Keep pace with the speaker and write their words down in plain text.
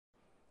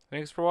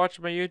Thanks for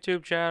watching my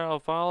YouTube channel.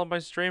 Follow my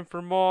stream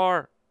for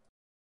more.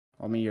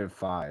 I mean, you have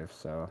 5,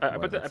 so I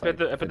what, put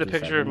the 50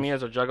 picture of me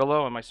seconds? as a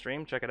juggalo on my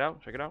stream. Check it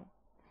out. Check it out.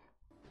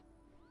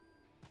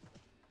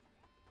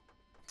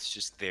 It's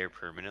just there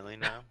permanently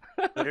now.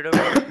 Put it over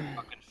your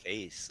fucking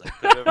face. Like,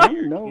 put it over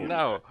your No.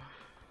 No.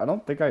 I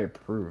don't think I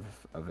approve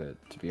of it,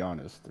 to be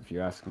honest, if you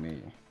ask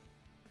me.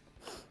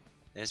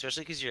 And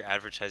especially because you're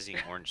advertising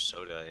orange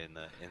soda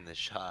in the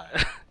shot.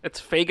 It's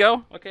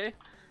Fago, okay?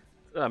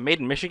 Made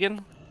in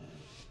Michigan.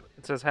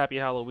 It says Happy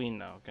Halloween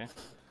now, okay?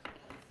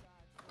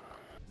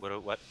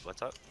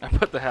 What's up? I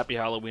put the Happy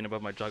Halloween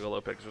above my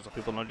juggalo picture so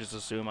people don't just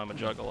assume I'm a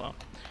juggalo.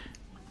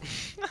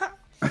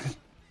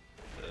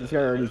 This guy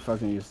already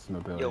fucking used his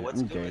mobility. Yo,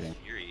 what's I'm good dating. with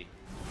Fury?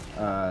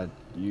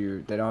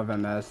 They don't have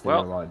MS, they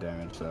Well- do a lot of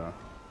damage, so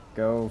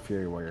go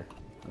Fury Warrior,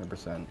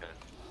 100%. Okay.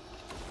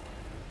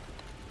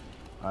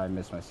 I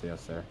missed my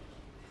CS there.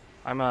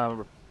 I'm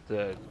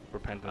the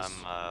Repentance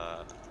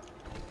I'm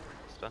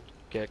stunned.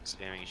 kick.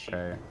 Spamming sheep.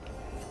 Okay.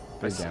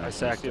 I Big damage.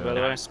 sacked you, by still.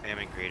 the way. I'm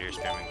spamming greater,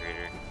 spamming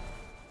greater.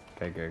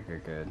 Okay,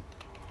 good.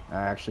 I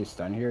actually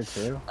stun here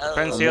too.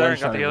 Repentance Oh, healer, One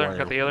got the healer, warrior.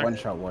 got the healer. One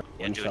shot warrior.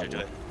 Yeah, One do shot it, do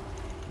it.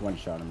 One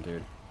shot him,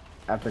 dude.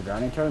 After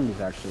grinding to him, he's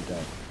actually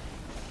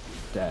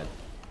dead.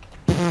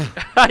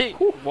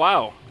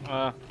 Wow.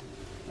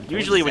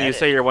 Usually when you said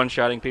say you're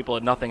one-shotting people,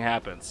 nothing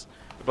happens.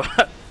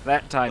 But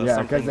that time Yeah,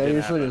 something because they did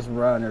usually happen. just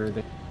run or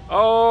they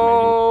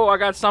Oh, I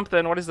got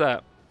something. What is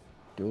that?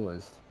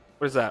 duelist.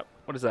 What is that?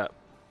 What is that?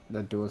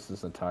 The duelist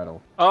is the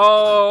title.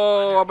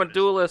 Oh, I'm a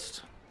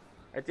duelist.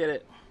 I did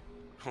it.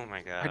 Oh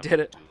my god. I did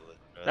it.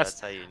 Bro, That's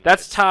how you know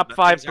that's it's- top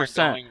things aren't 5%.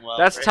 going well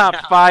That's right top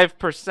now.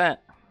 5%.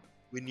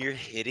 When you're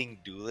hitting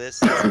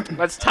duelists,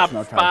 That's top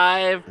No top.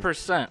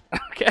 5%.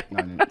 Okay.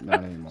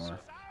 Not anymore.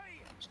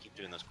 just keep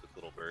doing those quick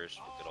little bursts.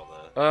 We'll get all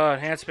the.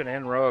 Enhancement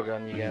and rogue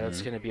on you. Yeah,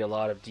 that's gonna be a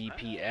lot of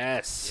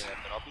DPS. Yeah,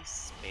 but I'll be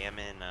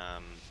spamming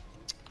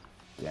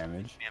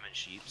Damage.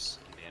 sheeps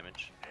and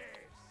damage.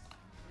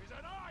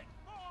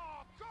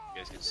 You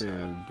guys get Dude,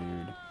 stabbed.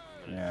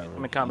 Yeah,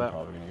 I'm in combat.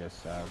 probably gonna get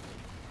stabbed.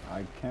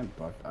 I can't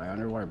buff. I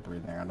underwater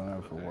breathing. I don't know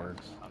if it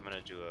works. I'm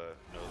gonna do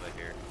a Nova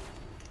here.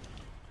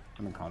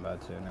 I'm in combat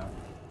too now.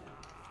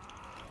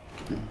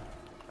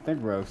 I think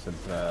Rogue's the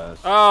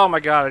best. Oh my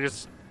god,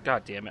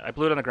 God damn it. I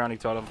blew it on the grounding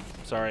totem.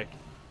 Sorry.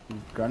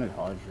 You grinded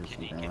hard or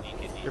Kidney, something. kidney,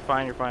 kidney. You're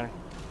fine, you're fine.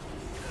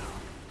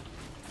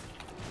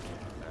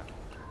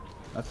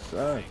 That's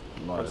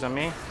What's on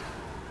me?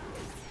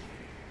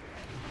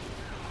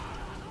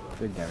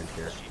 big damage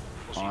here.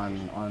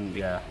 Sheep.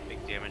 Yeah.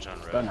 Big damage on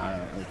Stun. rogue. I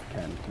don't know if you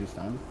can. Can you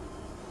stun?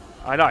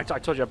 I know, I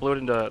told you I blew it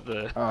into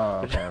the...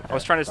 Oh, okay. I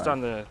was trying to fine.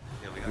 stun the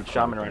Yeah, we got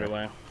shaman right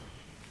away.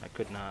 I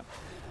could not.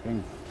 I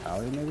think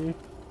Pally maybe?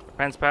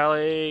 Pence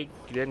Pally,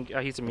 he didn't... he's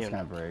It's immune.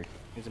 gonna break.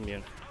 He's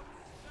immune.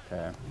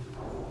 Okay.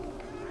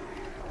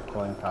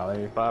 Pulling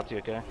Pally. Bopped you,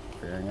 okay?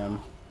 Fearing him.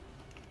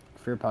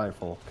 Fear Pally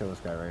full. Kill this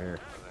guy right here.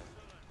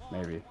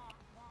 Maybe.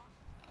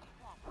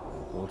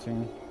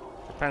 Ulting.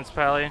 Pence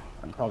Pally,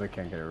 I probably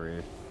can't get a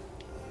read.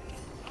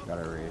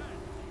 Got a read.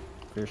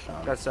 Fear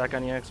Shaman. got sack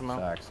on you,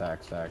 XMO.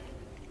 Sack.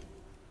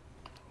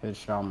 Hit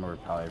Shaman or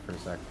Pally for a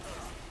sec.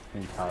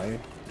 Think Pally?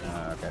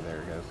 Okay, there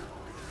it goes.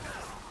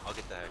 I'll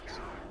get the hex.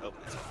 Oh,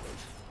 it's up.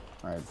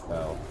 Alright,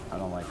 Bell. I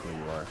don't like who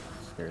you are. It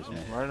scares me.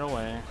 Running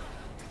away.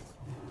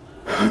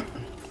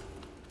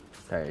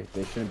 Okay,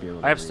 they shouldn't be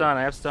able to I have read. stun,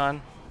 I have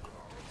stun.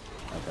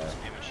 Okay.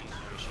 Spam sheep,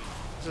 spam sheep.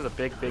 This is a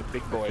big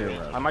boy. Fear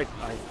Rogue. I might...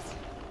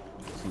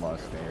 Some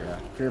lost there, yeah.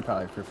 Fear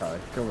Pally.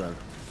 Kill Rogue.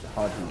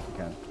 Hodge him if you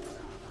can.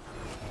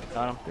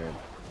 Got him.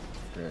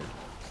 Good.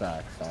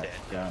 Sack.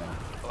 Down him.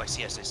 Oh, I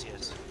see us.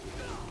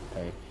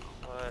 Hey.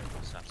 What?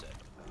 It's not dead.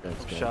 Good.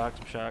 I'm shocked,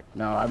 I'm shocked.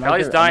 No, I might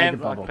Pally's get- I might dying.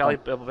 get bubble. Pally,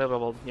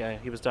 bubble. Yeah,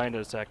 he was dying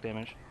to sack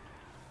damage.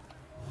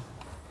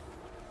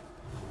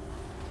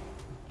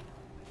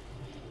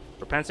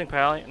 Repensing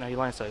Pally. No, he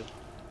line side.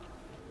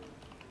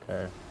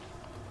 Okay.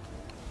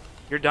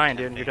 You're dying,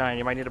 dude. You're dying.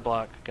 You might need a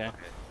block. Okay. Okay.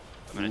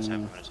 I'm gonna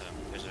attempt.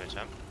 There's an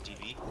attempt.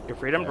 DV. Your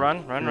freedom.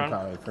 Run.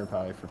 Fear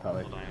Pally. Hold on,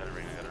 I gotta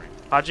ring.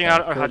 Hodging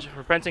out. Or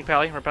Repensing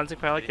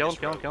Pally. Kill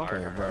him.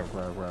 Okay,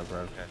 Rogue.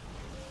 Okay.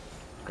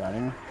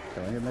 Grinding.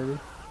 Killing it maybe.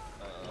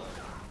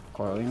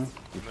 Coiling.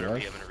 I'm gonna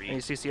read.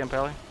 Any CCM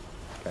Pally?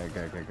 Okay.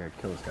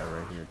 Kill this guy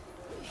right here.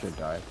 Should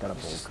die. Got a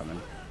bolt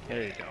coming.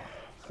 There you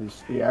go.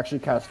 He actually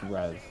cast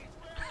Res.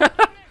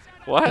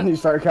 What? And he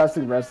started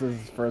casting Res as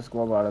his first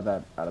global out of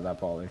that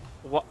poly.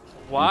 What?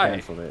 He Why?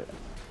 canceled it.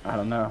 I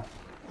don't know.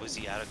 Was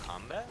he out of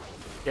combat?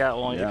 Yeah.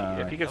 Well, Yeah.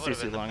 if you can That would've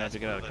CC been the long enough to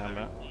best get out of move I've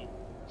combat. ever seen.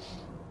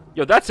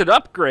 Yo, that's an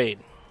upgrade.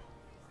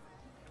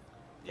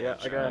 Yeah,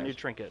 I got a new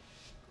trinket.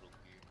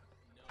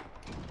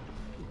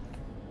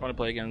 Want to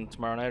play again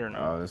tomorrow night or no?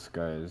 Oh, this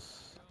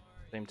guy's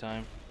Same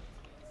time.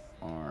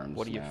 arms.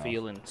 What are you now.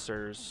 feeling,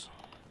 sirs?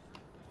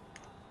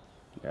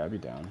 Yeah, I'd be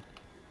down.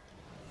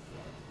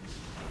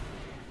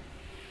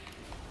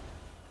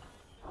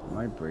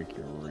 Might break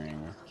your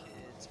ring.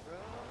 Kids, bro.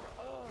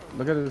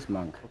 Look at this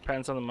monk.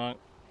 Pants on the monk.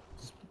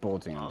 Just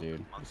bolting him,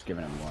 dude. Just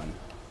giving him one.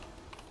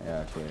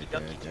 Yeah, good.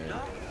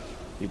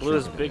 He He blew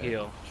his triggered big it.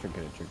 heal.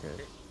 Triggered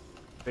it.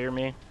 Fear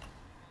me.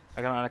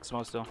 I got an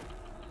XMO still.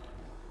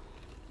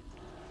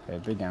 Okay,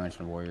 big damage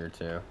on warrior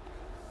too.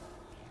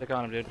 Stick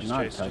on him, dude. They're Just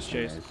not chase. Just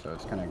touching chase. me, so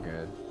it's kind of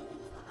good.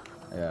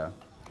 Yeah,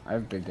 I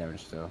have big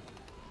damage still.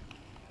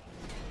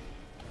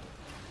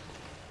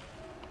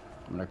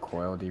 I'm gonna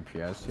coil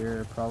DPS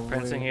here, probably.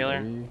 Fencing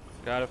healer. Maybe.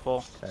 Got it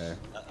full. Okay.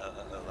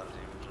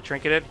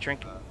 Trinketed.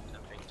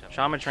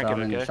 Shaman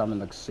trinketed, okay? Shaman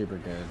looks super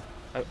good.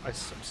 I'm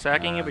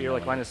sacking you, but you're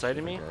like No, line of looks sight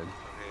of super me. good.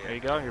 There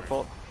you go. You're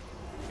full.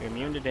 You're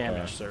immune to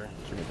damage, Yeah. sir.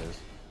 Look at this.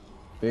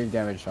 Big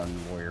damage on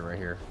warrior right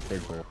here.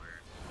 Big bolt.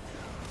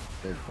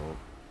 Big bolt.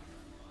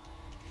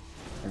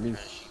 Maybe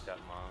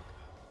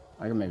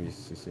I can maybe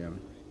CC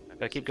him.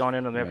 Gotta keep going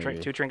in. They have Maybe.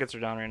 2 trinkets are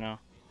down right now.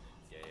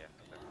 Yeah, yeah.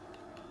 Okay.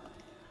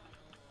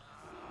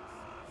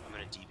 I'm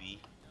gonna DB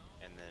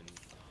and then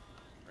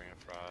bring a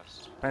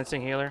frost.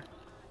 Fencing healer.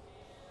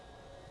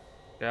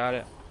 Got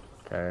it.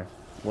 Okay.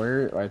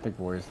 Warrior, I think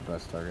warrior's the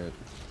best target.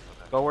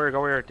 Go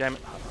warrior. Damn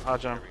it.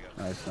 Hodge on him.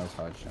 Nice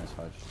hodge.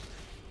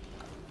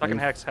 Fucking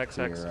Leave hex.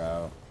 fear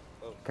out.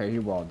 Okay, he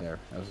walled there.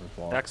 That was his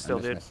wall. Hex still,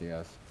 dude.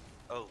 Yes.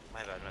 Oh,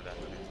 my bad. Okay.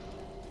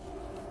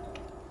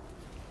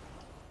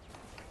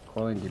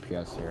 Coiling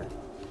DPS here.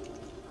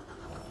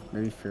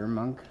 Maybe fear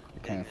monk? I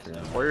can't fear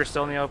him. Warrior's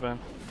still in the open.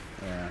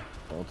 Yeah,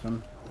 bolt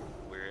him.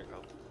 Where?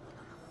 Oh.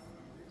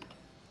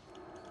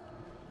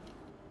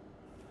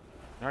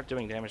 They're not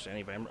doing damage to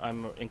anybody.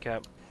 I'm in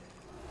cap.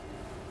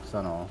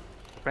 Sun all.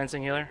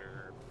 Fencing healer.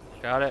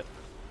 Got it.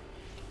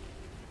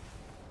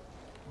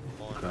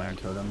 Grind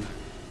totem.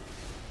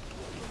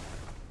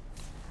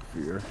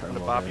 Fear. I'm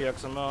gonna bop you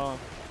XMO.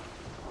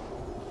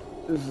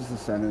 This is the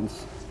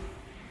sentence.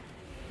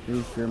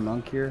 Maybe fear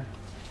monk here.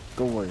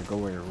 Go warrior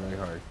really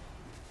hard.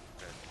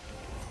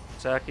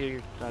 Sack you.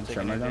 You're not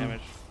taking any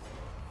damage.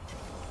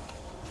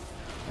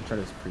 I try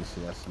to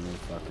pre-CS and move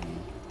fucking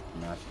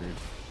mastered.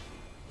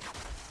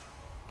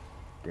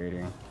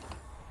 Gating.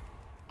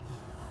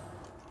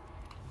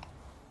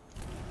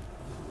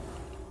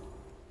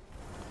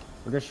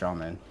 Look at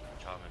Shaman.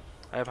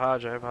 I have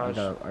Hodge. I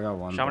got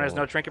one. Shaman has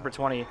bolt. no trinket for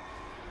 20.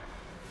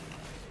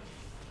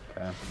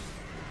 Okay.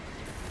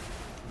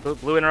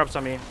 Blue interrupts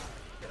on me.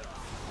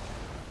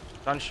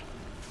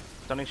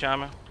 Stunning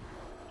Shaman.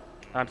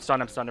 I'm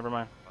stunned. Never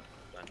mind.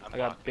 I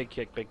got big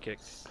kick.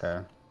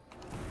 Okay.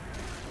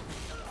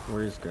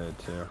 Warrior's good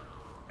too.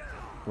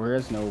 Warrior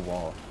has no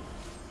wall.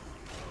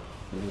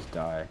 You just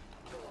die.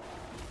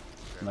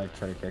 You might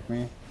try to kick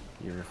me.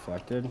 You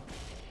reflected.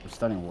 I'm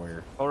stunning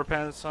warrior.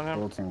 Overpants on him.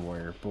 Bolting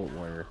warrior. Bolt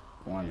warrior.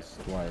 Once,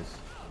 twice.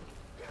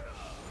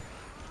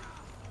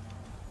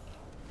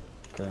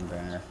 Killing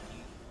banner.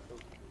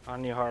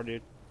 On you hard,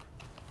 dude.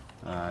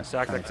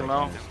 Sack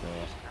XMO.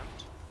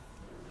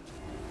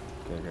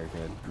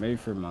 Good. Maybe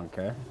for monk,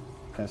 okay?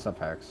 Can I stop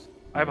hex?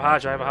 I have a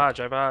Hodge.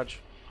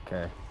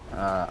 Okay.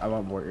 I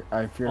want warrior.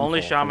 I fear him Only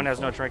full, Shaman fear him has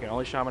no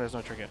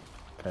full. trinket.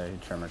 Okay,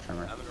 tremor. I'm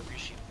gonna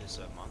reshoot this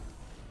monk.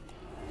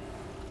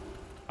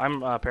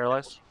 I'm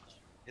paralyzed.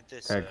 Hit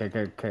this.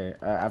 Okay.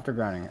 After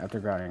grounding.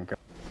 Go.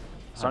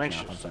 Stunning.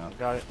 Hop down.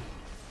 Got it.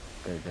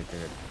 Good.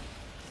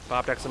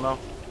 Bop XMO.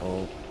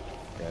 Oh,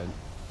 good.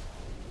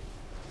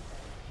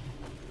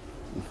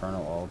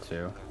 Infernal all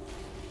too.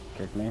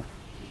 Kick me.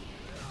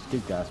 Just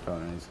keep gas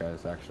pounding these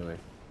guys actually.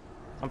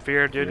 I'm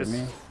feared, dude. Fear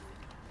me?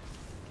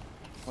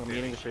 I'm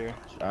meeting fear.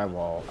 I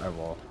wall.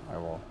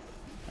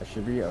 I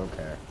should be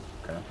okay.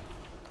 Okay.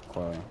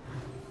 Coiling.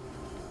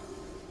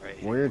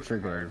 Right, Warrior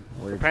triggered.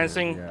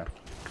 Fencing. Yeah.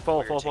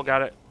 Full.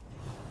 Got it.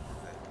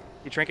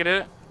 You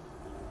trinketed it?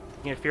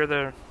 You fear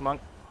the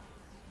monk?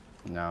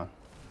 No.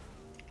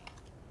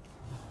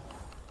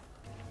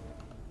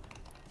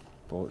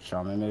 Bolt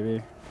shaman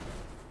maybe.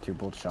 2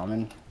 bolt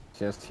shaman.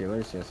 CS healer.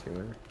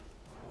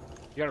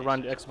 You gotta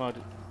run X mode.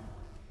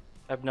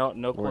 I have no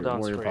cooldowns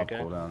warrior for you, pop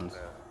okay? cooldowns.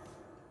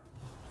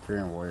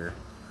 Fearing warrior.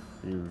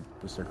 You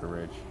berserker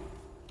rage.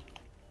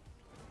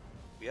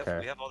 We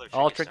have all their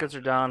All trinkets are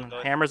down. Go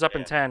ahead. Hammers up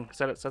in Yeah. 10.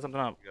 Set something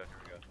up. Here we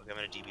go. Okay, I'm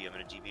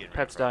gonna DB and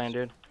Pet's dying,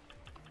 dude.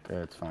 Okay,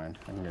 it's fine.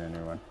 I can get a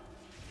new one.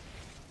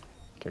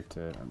 Kicked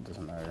it. It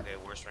doesn't matter. Okay,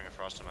 worst ring of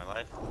frost in my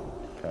life.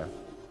 Okay.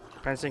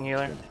 Fencing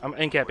healer. I'm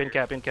in cap. You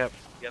have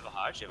a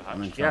Hodge?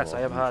 I'm in trouble. Yes, I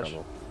have I'm in Hodge.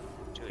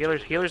 trouble.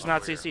 Healer's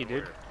not CC,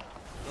 dude.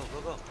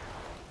 Go.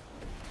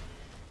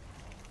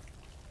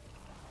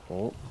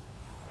 Bolt.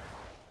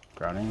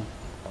 Grounding.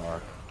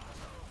 Fuck.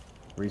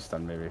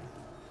 Restun maybe.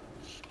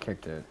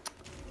 Kicked it.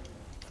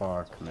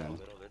 Fuck, man.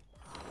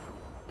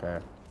 Okay.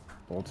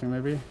 Bolting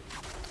maybe?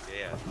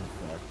 Yeah.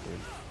 Fuck, dude.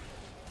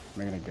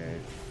 Making a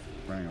gate.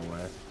 Running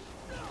away.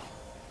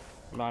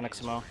 I'm on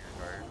XMO.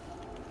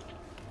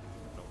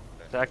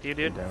 Back to you,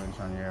 dude. Good damage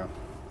on you.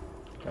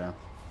 Okay.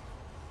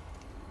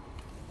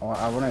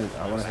 I wanna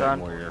hit Stun.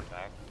 warrior.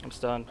 I'm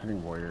stunned.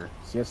 Hitting warrior.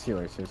 CS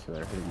healer.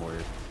 Hitting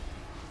warrior.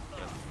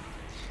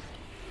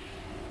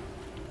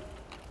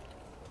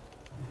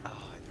 Oh,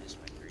 I missed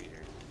my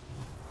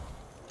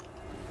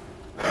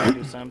greeter.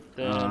 Do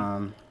something.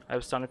 I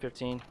have stun at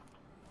 15.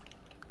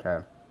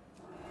 Okay.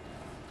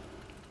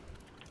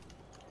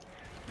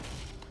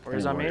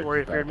 Warrior's on me.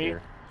 Warrior feared me.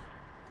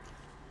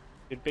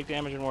 Dude, big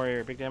damage in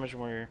warrior. Big damage in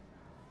warrior.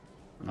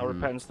 I'll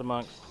repentance the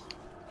monk.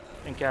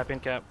 In cap.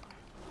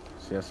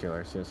 CS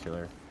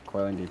healer.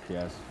 Coiling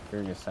DPS.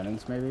 Hearing a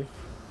sentence maybe?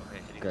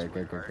 Okay,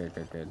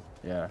 Good.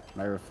 Yeah,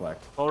 my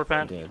reflect. Full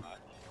repent. Did.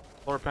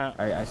 Full repent.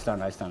 I stun.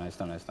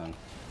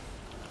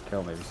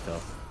 Kill maybe still.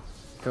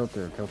 Kill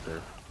through.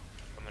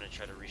 I'm gonna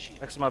try to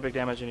resheath. X amount big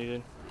damage you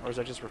needed. Or is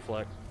that just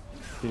reflect?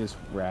 He just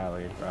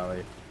rally.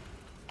 But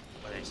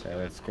Okay,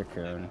 let's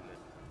cocoon.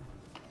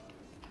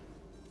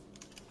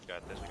 We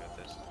got this.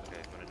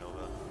 Okay, I'm gonna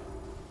Nova.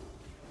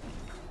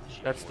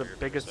 That's the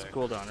biggest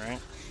cooldown, right?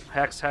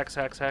 Hex. Kinda.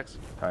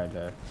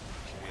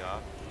 Should be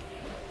off.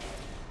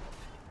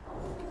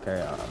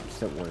 Okay,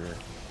 sit warrior.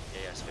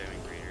 Yeah,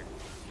 spamming greater.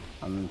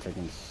 I'm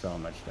taking so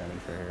much damage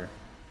right here.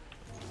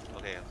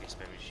 Okay,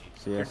 spamming sheep.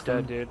 See, You're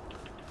dead, dude.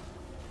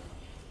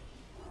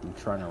 I'm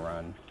trying to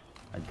run,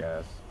 I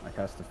guess. I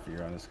cast the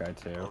fear on this guy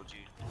too. Told you.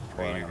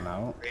 Pulling Greater. him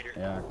out. Greater.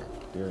 Yeah,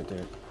 do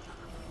it.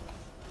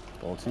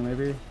 Bolting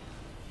maybe?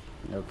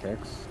 No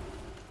kicks.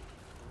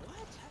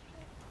 What?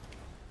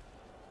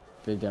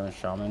 Big damage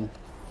shaman.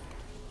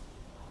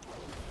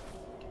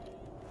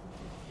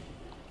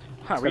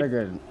 Huh, It's kinda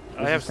good.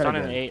 I have stun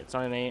in 8.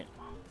 Stun in 8.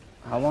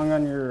 How long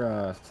on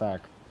your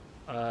sack?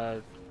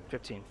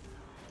 15.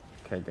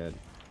 Okay, good.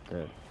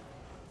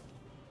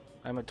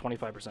 I'm at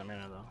 25%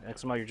 mana though.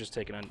 XML, you're just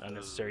taking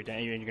unnecessary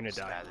damage. You're gonna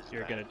die. That is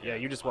You're bad, gonna. Yeah,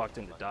 you just walked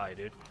in to die,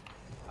 dude.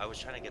 I was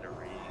trying to get a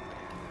ring.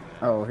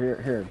 Oh,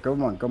 here. Go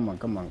on. Do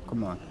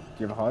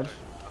you have a hodge?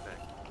 Okay.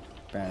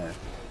 Banner.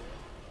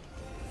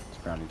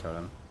 It's grounding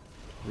totem.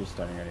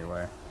 Restarting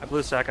anyway. I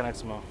blew sack on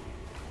XML.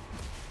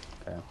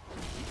 Okay.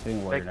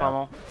 Hitting warrior Fake now.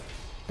 pummel.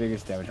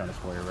 Biggest damage on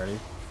this warrior. Ready?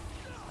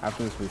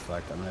 After this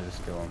reflect, I'm gonna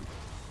just kill him.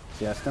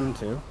 CS him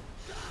too.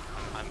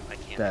 I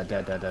can't.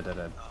 Dead.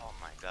 Oh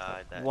my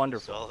god. That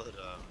Wonderful. Solid,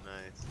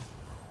 nice.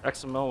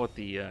 XML with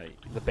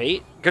the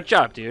bait. Good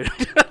job, dude.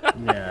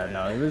 Yeah,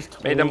 no, it was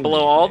totally Made them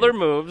blow all their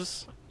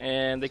moves,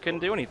 and they couldn't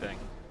do anything.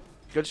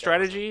 Good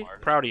strategy.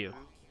 Proud of you.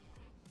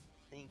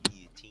 Thank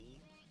you, team.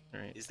 All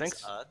right. Is Thanks.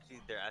 this Uck? Dude,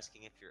 they're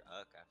asking if you're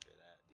Uck after that.